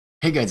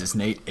Hey guys, it's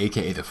Nate,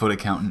 aka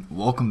TheFutAccountant.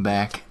 Welcome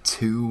back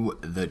to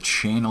the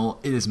channel.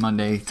 It is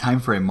Monday,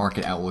 time for a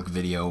market outlook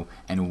video,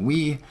 and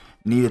we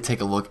need to take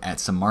a look at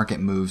some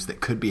market moves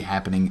that could be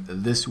happening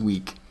this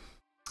week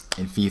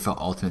in FIFA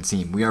Ultimate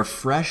Team. We are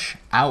fresh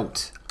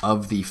out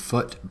of the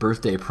FUT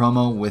birthday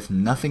promo with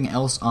nothing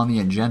else on the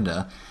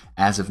agenda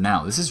as of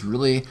now. This is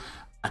really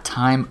a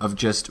time of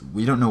just,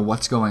 we don't know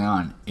what's going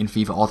on in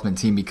FIFA Ultimate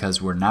Team because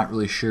we're not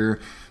really sure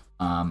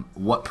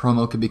what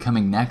promo could be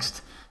coming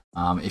next.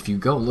 If you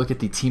go look at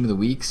the team of the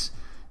weeks,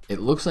 it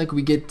looks like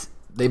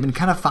they've been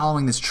kind of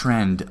following this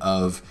trend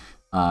of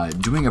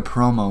doing a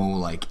promo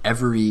like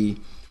every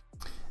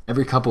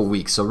couple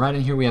weeks. So right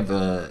in here we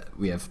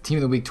have team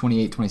of the week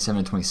 28, 27,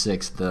 and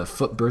 26. The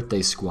FUT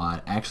birthday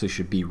squad actually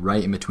should be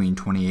right in between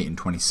 28 and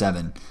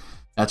 27.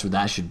 That's where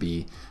that should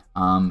be.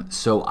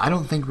 So I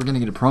don't think we're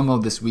going to get a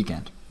promo this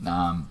weekend.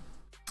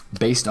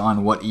 Based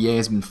on what EA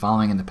has been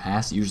following in the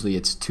past, usually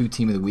it's 2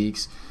 team of the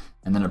weeks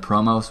and then a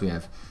promo. So we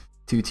have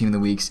 2 team of the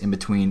weeks in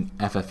between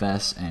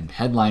FFS and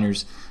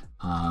headliners.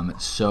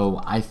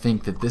 So I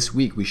think that this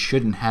week we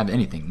shouldn't have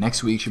anything.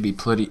 Next week should be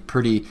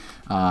pretty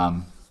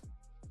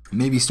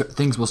maybe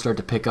things will start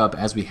to pick up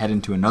as we head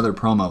into another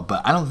promo,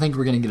 but I don't think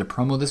we're going to get a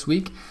promo this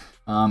week.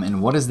 And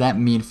what does that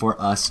mean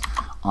for us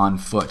on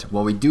FUT?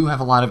 Well, we do have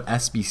a lot of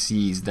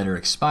SBCs that are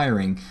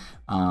expiring,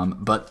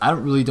 but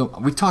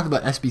we've talked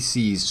about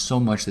SBCs so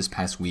much this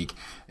past week.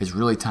 It's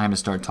really time to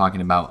start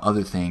talking about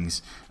other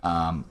things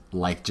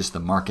like just the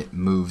market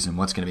moves and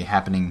what's going to be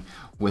happening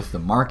with the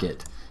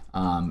market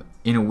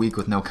in a week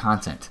with no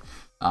content.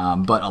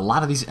 But a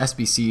lot of these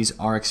SBCs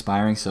are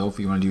expiring, so if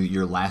you want to do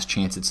your last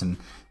chance at some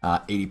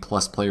 80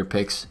 plus player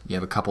picks, you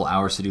have a couple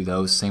hours to do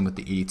those. Same with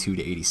the 82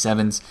 to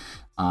 87s.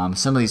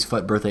 Some of these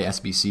FUT birthday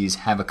SBCs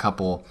have a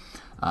couple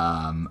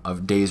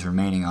of days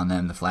remaining on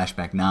them. The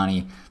Flashback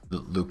Nani, the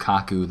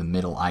Lukaku, the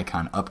middle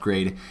icon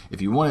upgrade.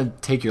 If you want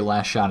to take your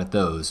last shot at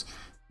those,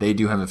 they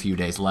do have a few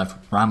days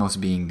left. Ramos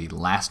being the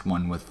last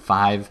one with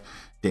 5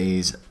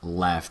 days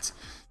left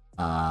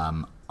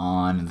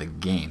on the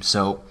game.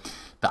 So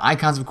the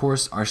icons, of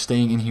course, are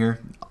staying in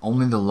here.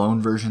 Only the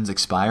loan versions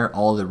expire.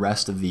 All the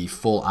rest of the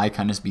full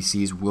icon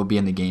SBCs will be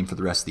in the game for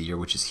the rest of the year,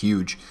 which is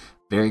huge.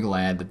 Very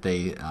glad that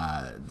they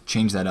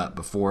changed that up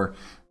before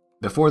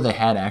they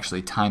had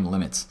actually time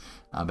limits,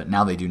 but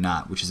now they do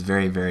not, which is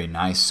very, very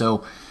nice.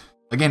 So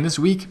again, this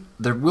week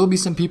there will be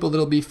some people that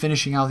will be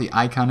finishing out the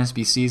icon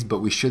SBCs, but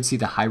we should see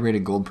the high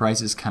rated gold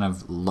prices kind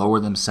of lower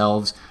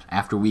themselves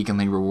after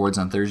weekly rewards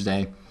on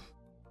Thursday.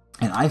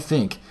 And I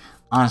think,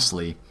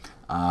 honestly,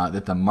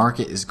 that the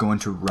market is going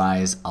to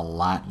rise a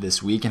lot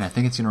this week, and I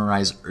think it's going to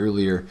rise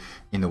earlier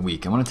in the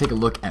week. I want to take a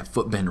look at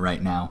FUTBin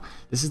right now.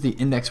 This is the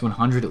Index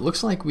 100. It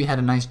looks like we had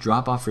a nice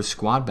drop off for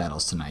squad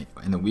battles tonight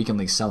in the Weekend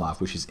League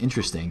sell-off, which is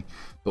interesting,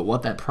 but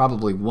what that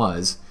probably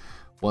was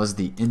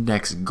the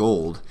Index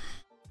Gold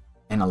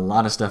and a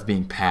lot of stuff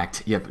being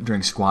packed. Yep,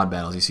 during squad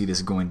battles, you see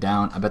this going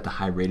down. I bet the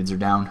high rateds are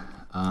down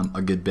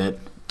a good bit.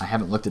 I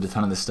haven't looked at a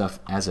ton of this stuff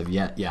as of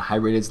yet. Yeah, high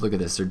rateds, look at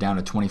this. They're down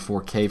to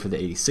 24K for the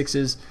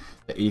 86s.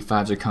 The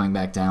 85s are coming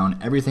back down.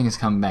 Everything is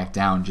coming back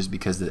down just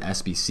because the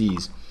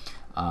SBCs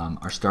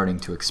are starting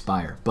to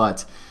expire.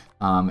 But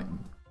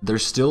there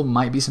still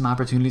might be some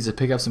opportunities to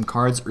pick up some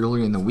cards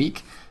earlier in the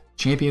week.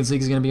 Champions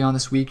League is going to be on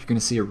this week. You're going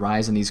to see a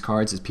rise in these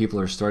cards as people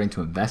are starting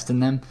to invest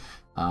in them.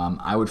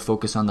 I would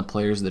focus on the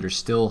players that are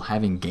still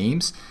having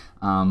games.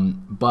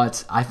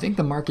 But I think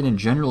the market in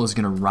general is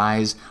going to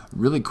rise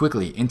really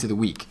quickly into the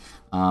week.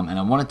 And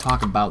I want to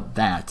talk about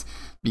that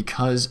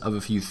because of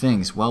a few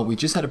things. Well, we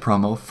just had a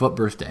promo, FUT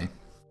birthday,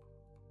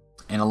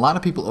 and a lot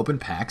of people opened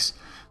packs.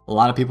 A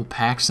lot of people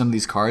packed some of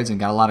these cards and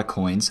got a lot of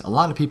coins. A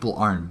lot of people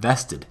are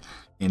invested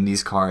in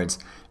these cards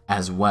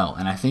as well,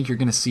 and I think you're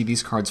going to see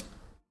these cards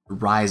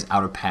rise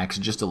out of packs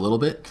just a little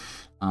bit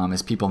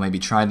as people maybe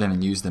try them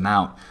and use them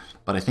out.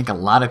 But I think a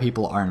lot of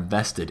people are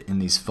invested in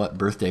these FUT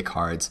birthday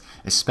cards,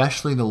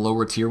 especially the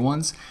lower tier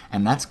ones,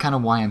 and that's kind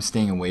of why I'm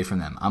staying away from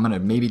them. I'm going to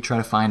maybe try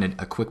to find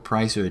a quick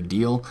price or a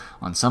deal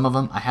on some of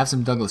them. I have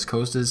some Douglas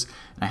Costas,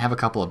 and I have a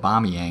couple of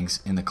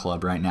Bamiyangs in the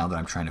club right now that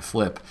I'm trying to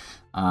flip,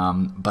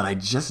 but I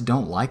just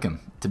don't like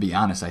them, to be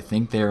honest. I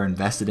think they're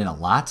invested in a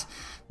lot,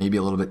 maybe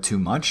a little bit too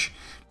much.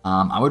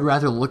 I would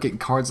rather look at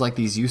cards like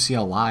these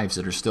UCL Lives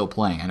that are still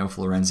playing. I know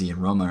Florenzi and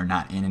Roma are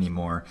not in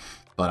anymore,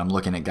 but I'm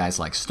looking at guys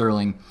like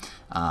Sterling.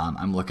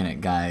 I'm looking at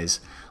guys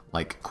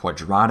like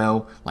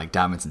Cuadrado, like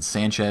Davinson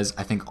Sanchez.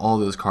 I think all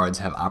those cards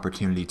have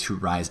opportunity to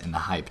rise in the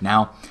hype.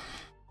 Now,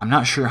 I'm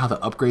not sure how the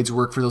upgrades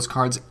work for those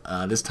cards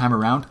this time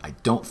around. I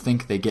don't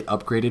think they get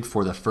upgraded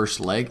for the first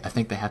leg. I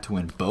think they have to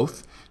win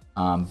both.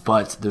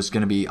 But there's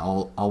going to be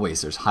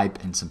always there's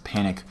hype and some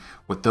panic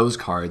with those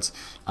cards.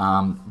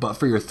 But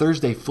for your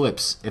Thursday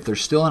flips, if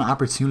there's still an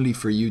opportunity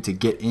for you to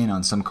get in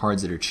on some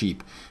cards that are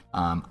cheap,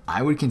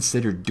 I would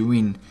consider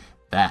doing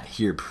that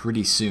here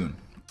pretty soon.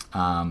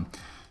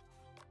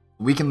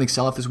 Weekend League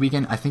sell-off this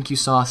weekend. I think you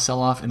saw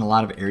sell-off in a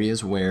lot of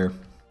areas where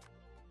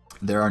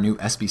there are new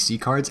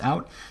SBC cards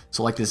out.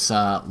 So like this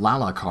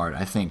Lala card,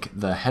 I think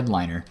the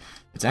headliner,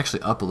 it's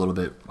actually up a little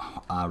bit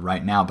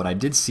right now, but I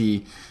did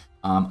see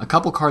A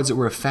couple cards that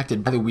were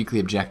affected by the weekly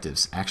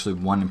objectives. Actually,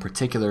 one in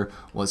particular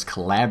was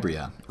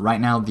Calabria.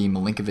 Right now, the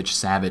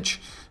Milinkovic-Savic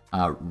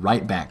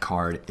right back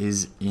card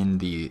is in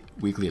the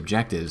weekly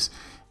objectives,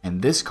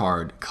 and this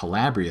card,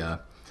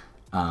 Calabria,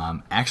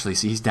 actually,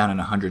 see, he's down in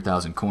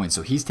 100,000 coins,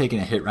 so he's taking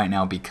a hit right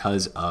now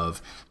because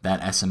of that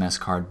SMS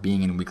card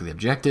being in weekly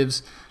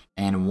objectives.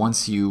 And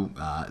once you,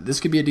 this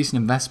could be a decent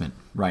investment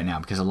right now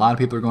because a lot of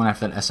people are going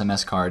after that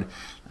SMS card,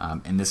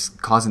 and this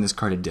causing this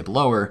card to dip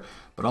lower.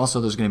 But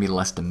also, there's going to be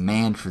less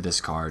demand for this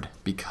card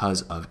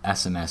because of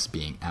SMS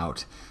being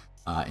out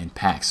in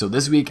packs. So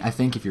this week, I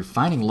think if you're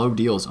finding low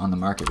deals on the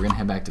market, we're going to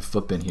head back to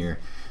FUTBin here,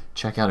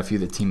 check out a few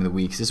of the team of the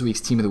weeks. This week's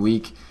team of the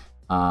week,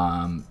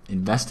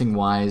 investing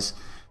wise,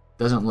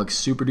 doesn't look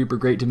super duper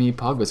great to me.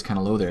 Pogba's kind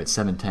of low there at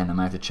 710. I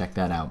might have to check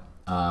that out.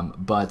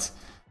 But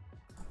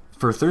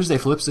for Thursday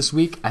flips this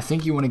week, I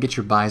think you want to get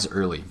your buys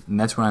early. And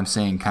that's what I'm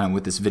saying kind of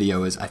with this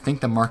video is I think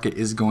the market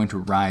is going to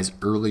rise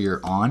earlier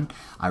on.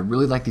 I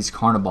really like these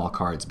Carnival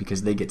cards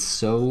because they get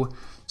so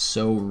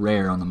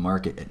rare on the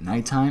market at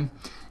nighttime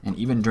and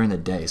even during the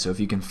day. So if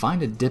you can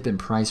find a dip in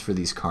price for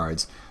these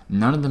cards,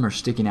 none of them are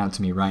sticking out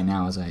to me right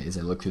now as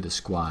I look through the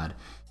squad.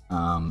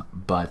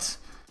 But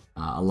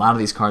a lot of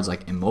these cards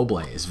like Immobile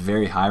is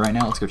very high right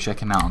now. Let's go check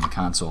him out on the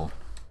console.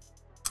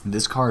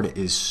 This card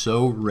is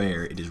so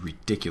rare, it is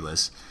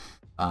ridiculous.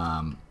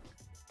 On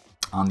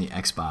the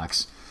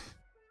Xbox,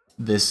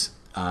 this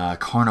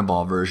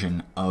Carnival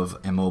version of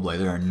Immobile,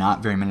 there are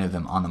not very many of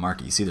them on the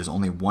market. You see there's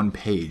only one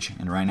page,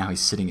 and right now he's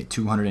sitting at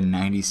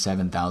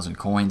 297,000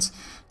 coins.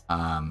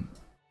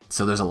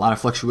 So there's a lot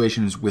of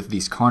fluctuations with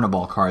these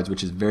Carnival cards,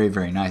 which is very,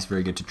 very nice,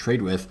 very good to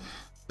trade with.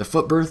 The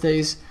FUT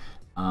birthdays,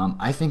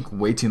 I think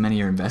way too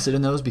many are invested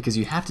in those because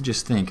you have to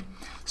just think,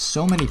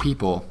 so many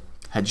people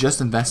had just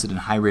invested in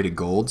high-rated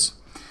golds,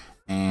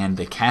 and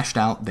they cashed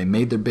out, they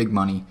made their big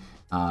money,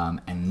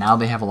 and now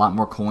they have a lot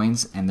more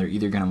coins, and they're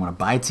either going to want to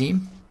buy a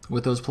team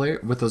with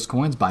those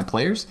coins, buy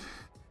players,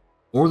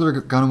 or they're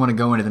going to want to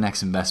go into the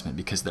next investment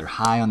because they're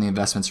high on the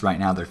investments right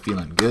now. They're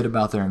feeling good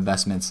about their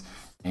investments,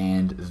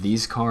 and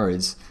these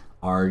cards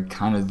are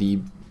kind of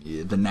the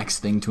next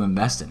thing to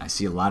invest in. I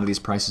see a lot of these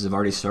prices have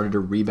already started to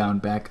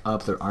rebound back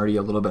up. They're already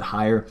a little bit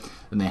higher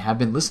than they have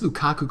been. This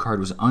Lukaku card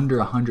was under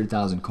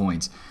 100,000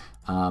 coins,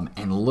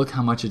 and look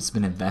how much it's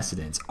been invested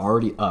in. It's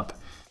already up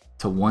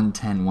to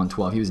 110,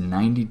 112. He was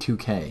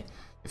 92K.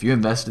 If you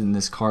invested in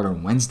this card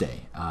on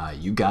Wednesday,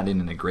 you got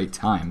in a great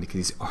time because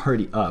he's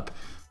already up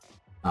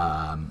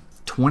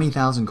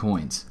 20,000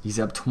 coins. He's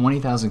up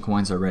 20,000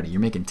 coins already.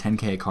 You're making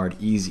 10K a card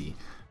easy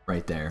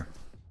right there.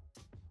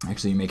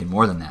 Actually, you're making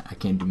more than that. I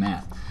can't do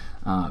math.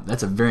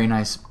 That's a very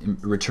nice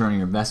return on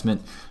your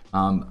investment.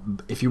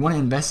 If you want to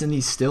invest in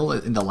these still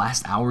in the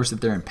last hours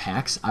that they're in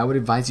packs, I would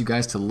advise you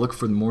guys to look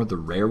for more of the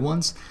rare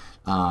ones.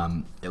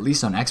 At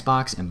least on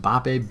Xbox,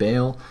 Mbappe,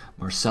 Bale,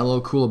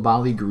 Marcelo,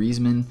 Koulibaly,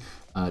 Griezmann,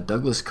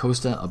 Douglas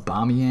Costa,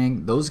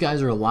 Aubameyang. Those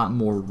guys are a lot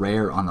more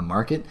rare on the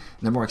market,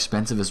 and they're more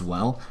expensive as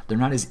well. They're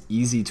not as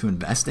easy to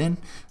invest in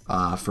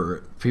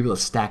for people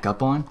to stack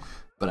up on.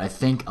 But I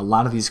think a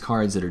lot of these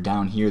cards that are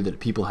down here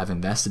that people have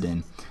invested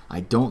in,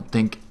 I don't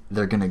think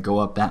they're going to go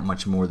up that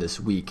much more this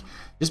week,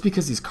 just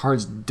because these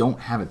cards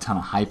don't have a ton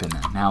of hype in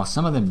them. Now,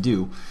 some of them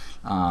do.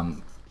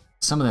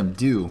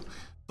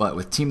 But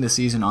with Team of the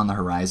Season on the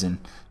horizon,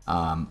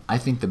 I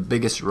think the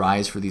biggest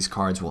rise for these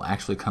cards will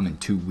actually come in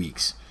 2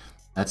 weeks.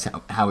 That's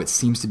how it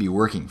seems to be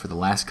working for the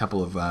last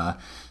couple of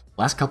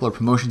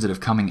promotions that have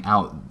coming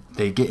out.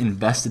 They get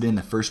invested in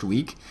the first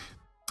week,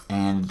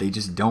 and they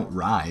just don't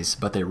rise,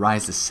 but they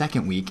rise the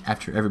second week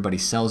after everybody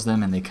sells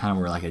them, and they kind of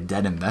were like a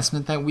dead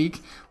investment that week,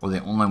 or they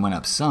only went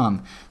up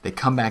some. They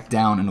come back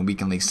down in a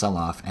weekly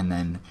sell-off, and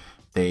then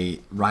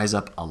they rise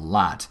up a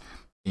lot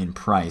in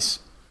price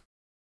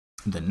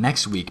the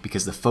next week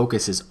because the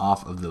focus is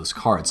off of those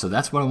cards. So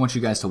that's what I want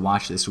you guys to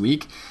watch this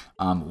week.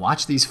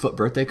 Watch these FUT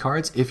birthday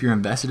cards. If you're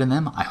invested in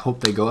them, I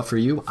hope they go up for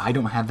you. I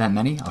don't have that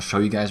many. I'll show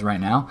you guys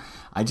right now.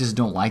 I just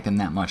don't like them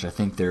that much. I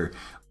think they're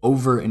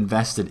over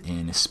invested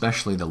in,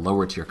 especially the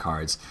lower tier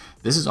cards.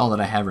 This is all that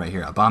I have right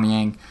here.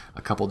 Aubameyang,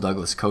 a couple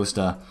Douglas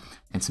Costa,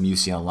 and some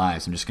UCL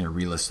Lives. I'm just going to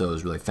relist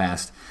those really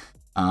fast.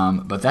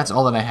 But that's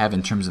all that I have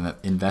in terms of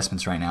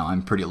investments right now.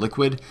 I'm pretty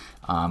liquid.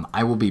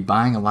 I will be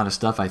buying a lot of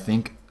stuff, I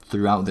think,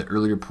 throughout the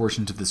earlier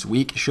portions of this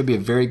week. It should be a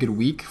very good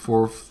week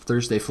for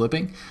Thursday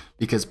flipping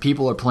because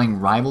people are playing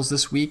Rivals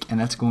this week, and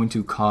that's going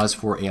to cause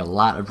for a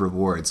lot of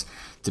rewards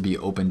to be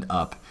opened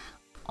up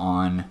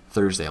on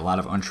Thursday. A lot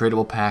of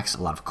untradeable packs,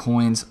 a lot of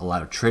coins, a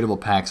lot of tradable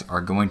packs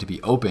are going to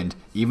be opened.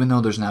 Even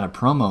though there's not a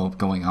promo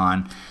going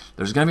on,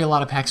 there's going to be a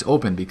lot of packs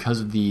open because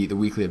of the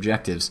weekly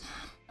objectives.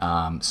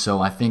 So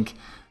I think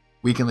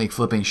Weekend League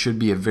flipping should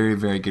be a very,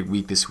 very good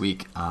week this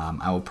week.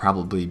 I will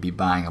probably be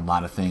buying a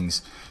lot of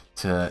things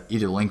to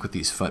either link with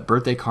these FUT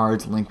birthday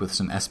cards, link with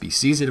some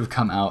SBCs that have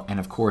come out, and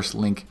of course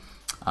link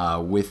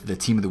with the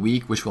Team of the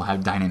Week, which will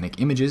have dynamic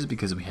images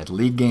because we had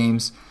league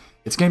games.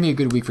 It's going to be a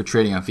good week for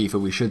trading on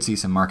FIFA. We should see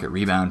some market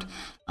rebound.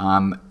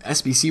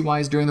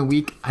 SBC-wise during the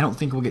week, I don't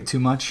think we'll get too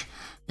much.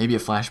 Maybe a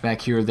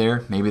flashback here or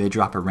there. Maybe they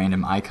drop a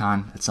random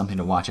icon. That's something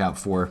to watch out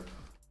for.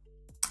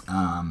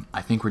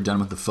 I think we're done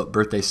with the FUT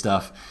birthday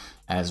stuff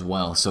as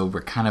well. So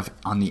we're kind of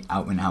on the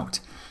out and out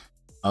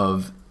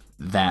of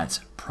that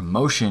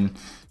promotion.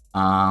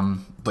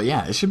 But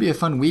yeah, it should be a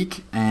fun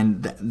week,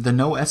 and the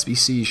no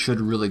SBC should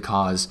really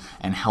cause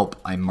and help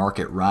a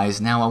market rise.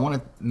 Now, I want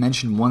to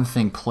mention one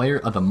thing. Player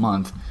of the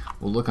month.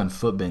 We'll look on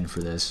FUTBin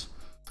for this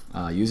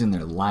using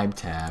their live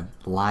tab,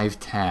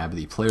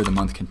 the Player of the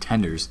Month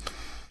contenders.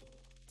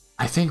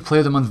 I think Player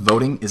of the Month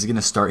voting is going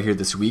to start here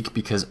this week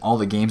because all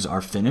the games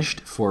are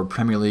finished for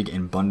Premier League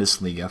and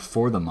Bundesliga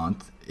for the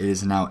month. It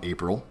is now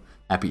April.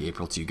 Happy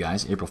April to you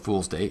guys. April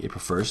Fool's Day, April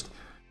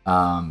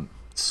 1st.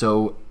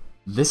 So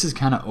this is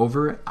kind of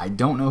over. I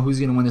don't know who's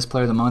going to win this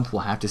Player of the Month.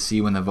 We'll have to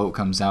see when the vote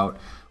comes out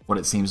what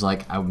it seems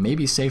like. I would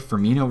maybe say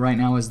Firmino right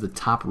now is the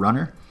top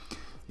runner.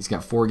 He's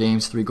got 4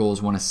 games, 3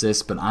 goals, 1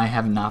 assist, but I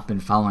have not been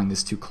following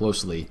this too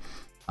closely.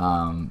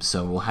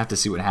 So we'll have to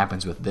see what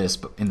happens with this.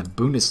 But in the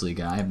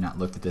Bundesliga, I have not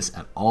looked at this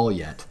at all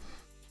yet.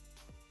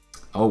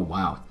 Oh,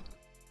 wow.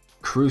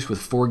 Cruz with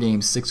 4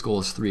 games, 6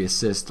 goals, 3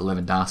 assists.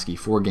 Lewandowski,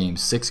 4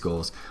 games, 6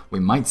 goals. We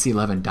might see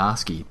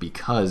Lewandowski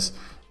because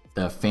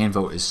the fan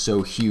vote is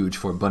so huge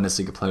for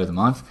Bundesliga Player of the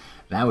Month.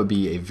 That would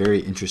be a very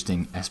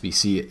interesting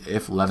SBC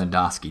if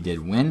Lewandowski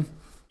did win.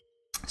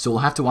 So we'll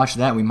have to watch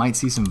that. We might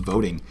see some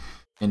voting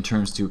in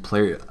terms to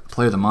Player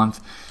of the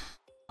Month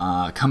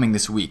coming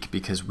this week,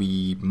 because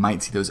we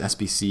might see those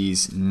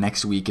SBCs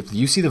next week. If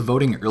you see the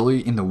voting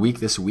early in the week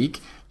this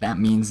week, that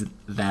means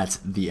that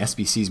the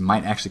SBCs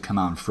might actually come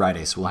out on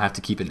Friday. So we'll have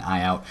to keep an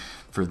eye out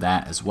for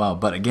that as well.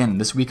 But again,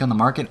 this week on the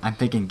market, I'm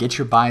thinking get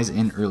your buys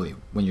in early.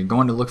 When you're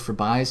going to look for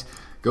buys,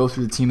 go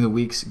through the team of the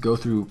weeks, go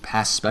through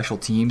past special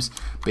teams.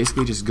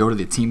 Basically just go to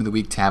the team of the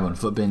week tab on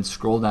FUTBin,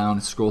 scroll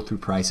down, scroll through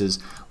prices,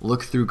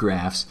 look through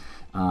graphs,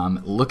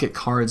 look at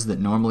cards that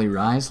normally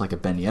rise, like a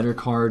Ben Yedder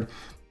card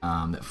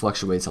that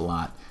fluctuates a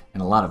lot,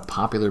 and a lot of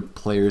popular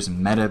players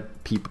and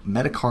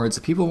meta cards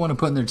that people want to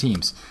put in their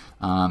teams.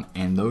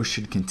 And those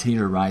should continue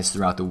to rise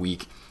throughout the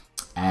week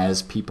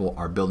as people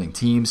are building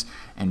teams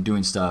and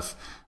doing stuff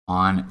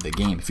on the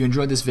game. If you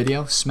enjoyed this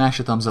video, smash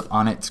a thumbs up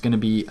on it. It's going to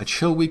be a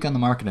chill week on the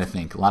market, I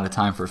think. A lot of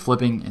time for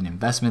flipping and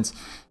investments,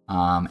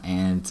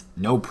 and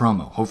no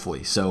promo,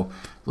 hopefully. So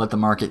let the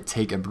market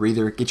take a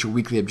breather. Get your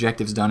weekly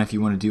objectives done if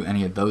you want to do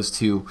any of those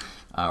 2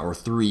 or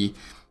 3.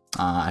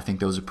 I think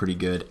those are pretty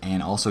good.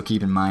 And also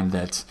keep in mind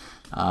that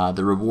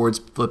the rewards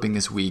flipping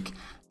this week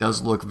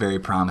does look very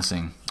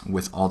promising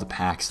with all the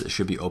packs that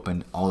should be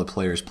opened, all the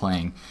players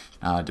playing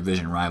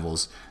Division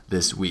Rivals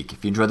this week.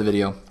 If you enjoyed the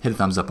video, hit a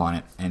thumbs up on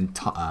it, and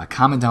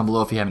comment down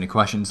below if you have any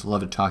questions.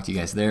 Love to talk to you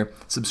guys there.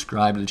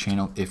 Subscribe to the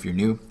channel if you're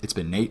new. It's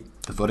been Nate,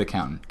 the FUT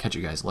Accountant. Catch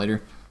you guys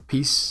later.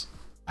 Peace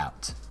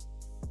out.